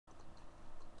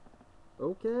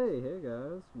Okay, hey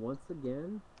guys, once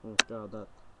again, oh god, that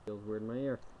feels weird in my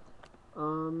ear.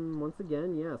 Once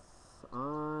again, yes,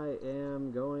 I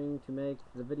am going to make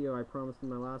the video I promised in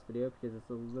my last video because it's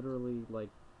literally like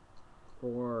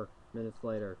 4 minutes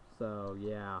later, so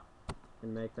yeah, I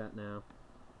can make that now.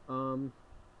 A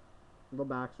little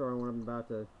backstory on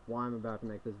why I'm about to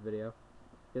make this video.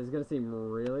 It's gonna seem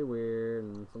really weird,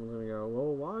 and someone's gonna go,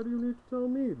 well, why do you need to tell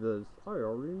me this? I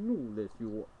already knew this,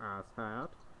 you asshat.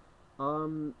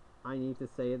 I need to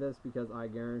say this because I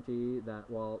guarantee that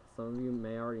while some of you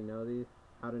may already know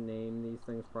how to name these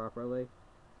things properly,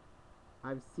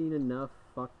 I've seen enough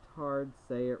fucktards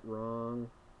say it wrong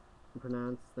and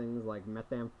pronounce things like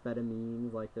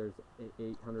methamphetamines like there's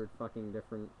 800 fucking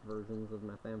different versions of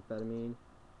methamphetamine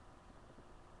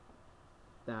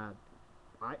that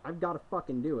I've got to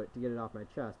fucking do it to get it off my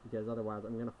chest, because otherwise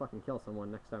I'm gonna fucking kill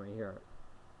someone next time I hear it.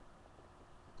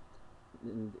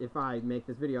 And if I make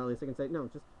this video, at least I can say, no,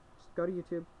 just go to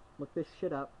YouTube, look this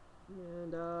shit up,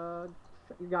 and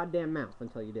shut your goddamn mouth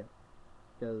until you do.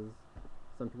 Because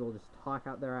some people just talk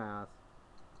out their ass,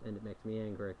 and it makes me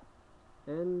angry.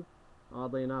 And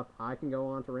oddly enough, I can go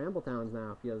on to Ramble Towns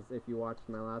now, because if you watched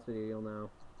my last video, you'll know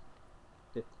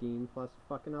 15 plus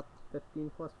fucking,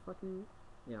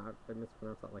 yeah, I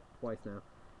mispronounced that like twice now.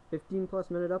 15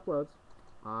 plus minute uploads.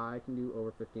 I can do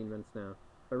over 15 minutes now.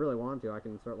 If I really want to, I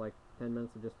can start like 10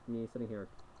 minutes of just me sitting here,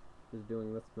 just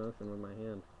doing this motion with my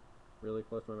hand, really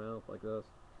close to my mouth, like this,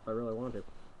 if I really want to.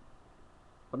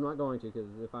 But I'm not going to, because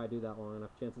if I do that long enough,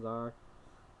 chances are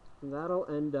that'll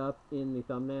end up in the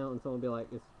thumbnail, and someone will be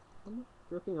like, is someone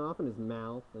jerking off in his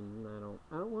mouth? And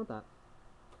I don't want that.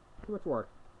 Too much work.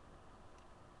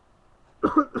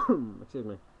 Excuse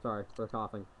me. Sorry for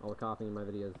coughing. All the coughing in my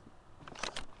videos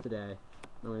today.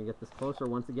 I'm going to get this closer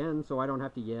once again so I don't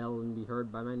have to yell and be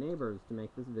heard by my neighbors to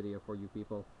make this video for you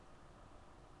people.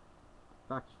 In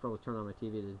fact, I should probably turn on my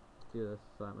TV to do this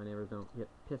so that my neighbors don't get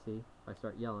pissy if I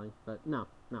start yelling. But no,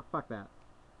 fuck that.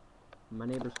 My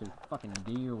neighbors can fucking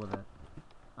deal with it.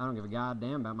 I don't give a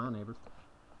goddamn about my neighbors.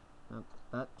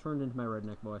 That turned into my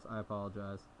redneck voice. I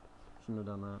apologize. Shouldn't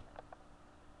have done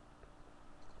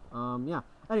that. Yeah.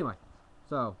 Anyway,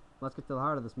 so let's get to the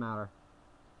heart of this matter.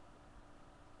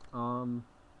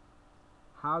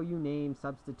 How you name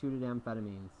substituted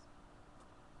amphetamines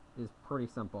is pretty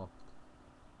simple.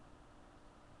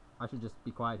 I should just be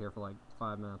quiet here for like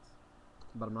 5 minutes,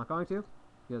 but I'm not going to,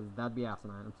 because that'd be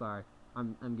asinine. I'm sorry.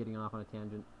 I'm getting off on a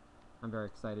tangent. I'm very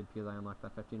excited because I unlocked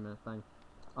that 15-minute thing.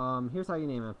 Here's how you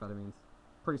name amphetamines.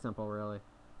 Pretty simple, really.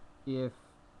 If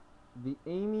the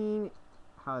amine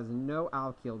has no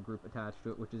alkyl group attached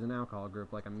to it, which is an alcohol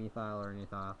group like a methyl or an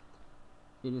ethyl,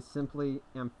 it is simply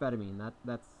amphetamine.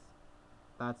 That's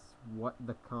what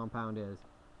the compound is.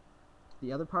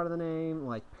 The other part of the name,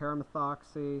 like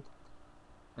paramethoxy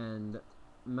and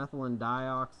methylene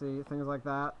dioxy, things like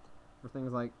that, for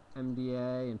things like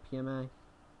MDA and PMA,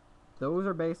 those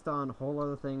are based on whole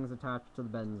other things attached to the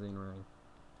benzene ring.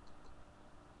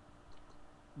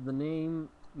 The name,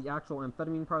 the actual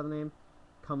amphetamine part of the name,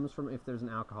 comes from if there's an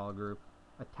alcohol group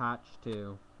attached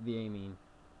to the amine.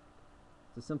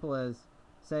 It's as simple as,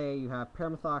 say you have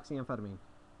paramethoxyamphetamine.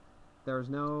 There's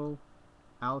no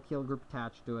alkyl group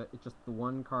attached to it. It's just the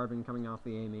one carbon coming off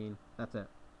the amine. That's it.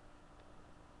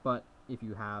 But if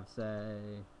you have, say,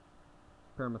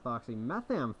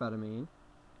 paramethoxymethamphetamine,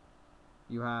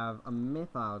 you have a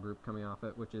methyl group coming off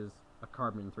it, which is a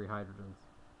carbon and 3 hydrogens.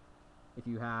 If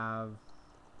you have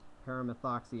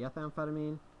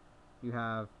paramethoxyethamphetamine, you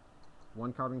have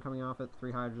one carbon coming off it,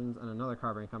 3 hydrogens, and another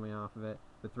carbon coming off of it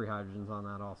with 3 hydrogens on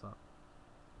that also.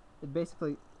 It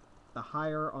basically, the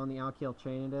higher on the alkyl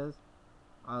chain it is,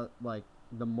 like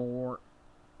the more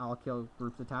alkyl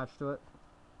groups attached to it.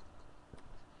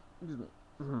 Excuse me.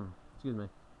 Excuse me.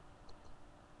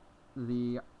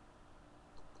 The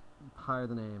higher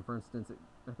the name. For instance,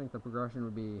 I think the progression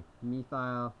would be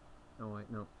methyl. Oh wait,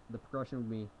 no. The progression would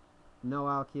be no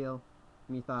alkyl,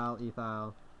 methyl,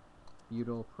 ethyl,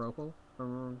 butyl, propyl, if I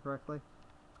remember correctly,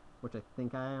 which I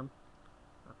think I am.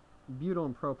 Butyl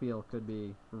and propyl could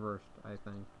be reversed, I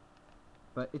think.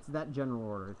 But it's that general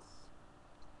order. It's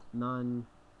none,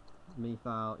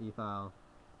 methyl, ethyl,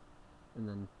 and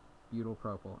then butyl,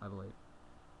 propyl, I believe.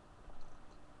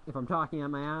 If I'm talking at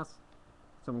my ass,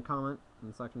 someone comment in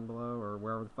the section below, or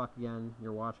wherever the fuck again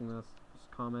you're watching this, just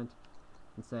comment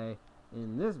and say,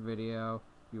 in this video,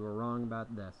 you were wrong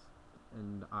about this,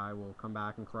 and I will come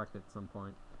back and correct it at some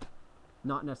point.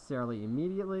 Not necessarily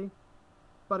immediately,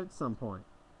 but at some point.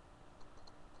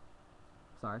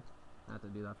 Sorry, I had to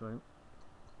do that for a second.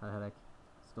 Had a headache.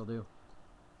 Still do.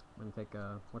 I'm gonna take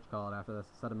whatchamacallit after this,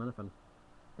 acetaminophen.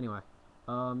 Anyway,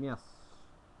 yes.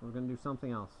 We're gonna do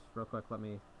something else. Real quick, let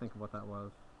me think of what that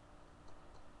was.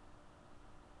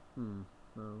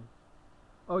 No.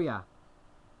 Oh, yeah.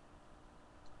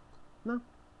 No.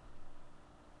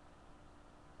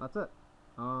 That's it.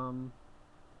 I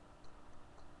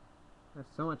have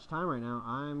so much time right now.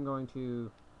 I'm going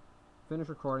to finish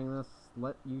recording this,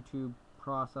 let YouTube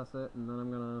process it, and then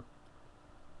I'm gonna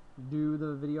do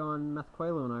the video on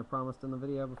methqualone I promised in the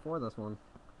video before this one.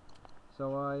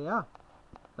 So, yeah.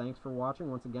 Thanks for watching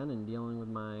once again and dealing with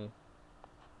my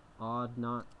odd,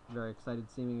 not very excited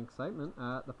seeming excitement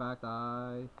at the fact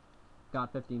I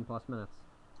got 15 plus minutes.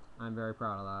 I'm very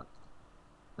proud of that.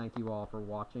 Thank you all for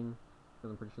watching,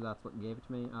 because I'm pretty sure that's what gave it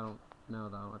to me. I don't know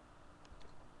though.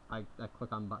 I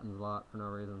click on buttons a lot for no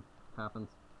reason. It happens.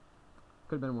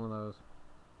 Could have been one of those.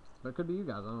 But it could be you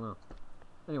guys, I don't know.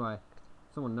 Anyway,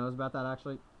 if someone knows about that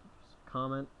actually, just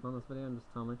comment on this video and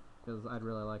just tell me, because I'd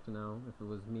really like to know if it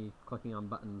was me clicking on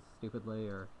buttons stupidly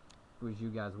or if it was you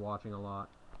guys watching a lot.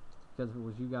 Because if it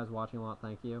was you guys watching a lot,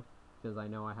 thank you. Because I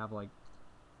know I have like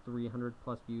 300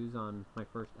 plus views on my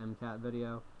first MCAT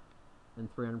video, and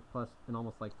 300 plus, and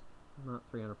almost like, not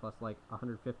 300 plus, like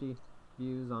 150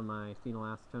 views on my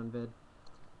phenylacetone vid.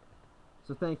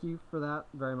 So thank you for that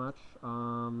very much.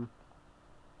 And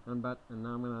now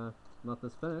I'm gonna let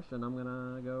this finish, and I'm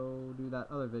gonna go do that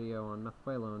other video on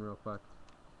methqualone real quick.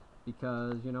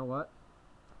 Because, you know what?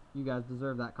 You guys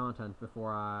deserve that content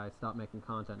before I stop making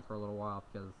content for a little while,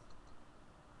 because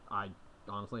I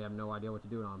honestly have no idea what to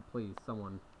do it on. Please,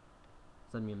 someone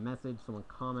send me a message, someone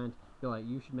comment, be like,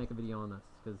 you should make a video on this,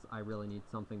 because I really need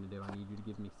something to do. I need you to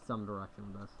give me some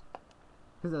direction with this.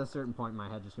 Because at a certain point in my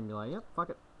head, just gonna be like, yep, fuck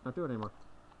it, don't do it anymore.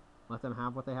 Let them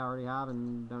have what they already have,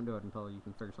 and don't do it until you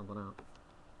can figure something out.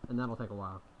 And that'll take a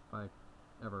while. If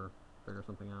I ever figure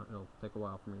something out, it'll take a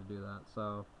while for me to do that.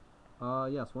 So,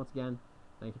 yes, once again,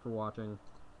 thank you for watching.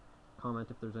 Comment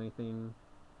if there's anything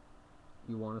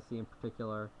you want to see in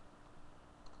particular.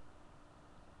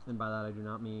 And by that I do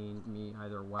not mean me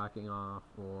either whacking off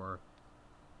or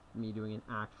me doing an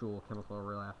actual chemical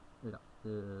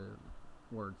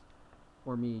words,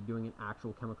 or me doing an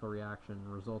actual chemical reaction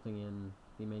resulting in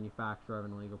the manufacture of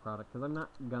an illegal product, because I'm not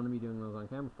going to be doing those on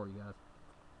camera for you guys.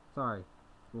 Sorry.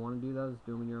 If you want to do those,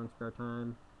 do them in your own spare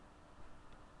time.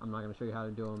 I'm not going to show you how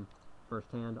to do them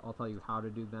firsthand. I'll tell you how to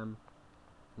do them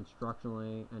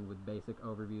instructionally and with basic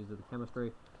overviews of the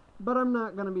chemistry, but I'm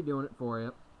not going to be doing it for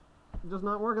you. Just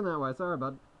not working that way. Sorry,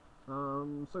 bud.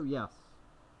 So yes.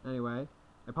 Anyway,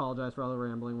 I apologize for all the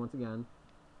rambling once again.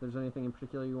 If there's anything in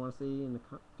particular you want to see,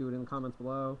 do it in the comments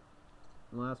below.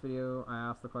 In the last video, I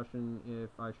asked the question if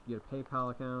I should get a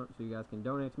PayPal account so you guys can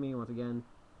donate to me. Once again,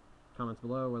 comments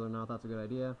below whether or not that's a good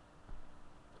idea.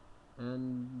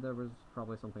 And there was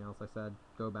probably something else I said.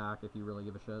 Go back if you really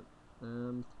give a shit.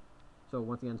 So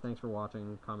once again, thanks for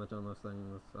watching. Comment on those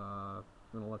things. I'm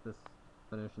going to let this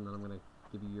finish, and then I'm going to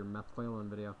give you your methqualone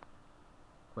video.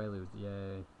 Quaaludes,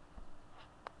 yay.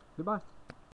 Goodbye.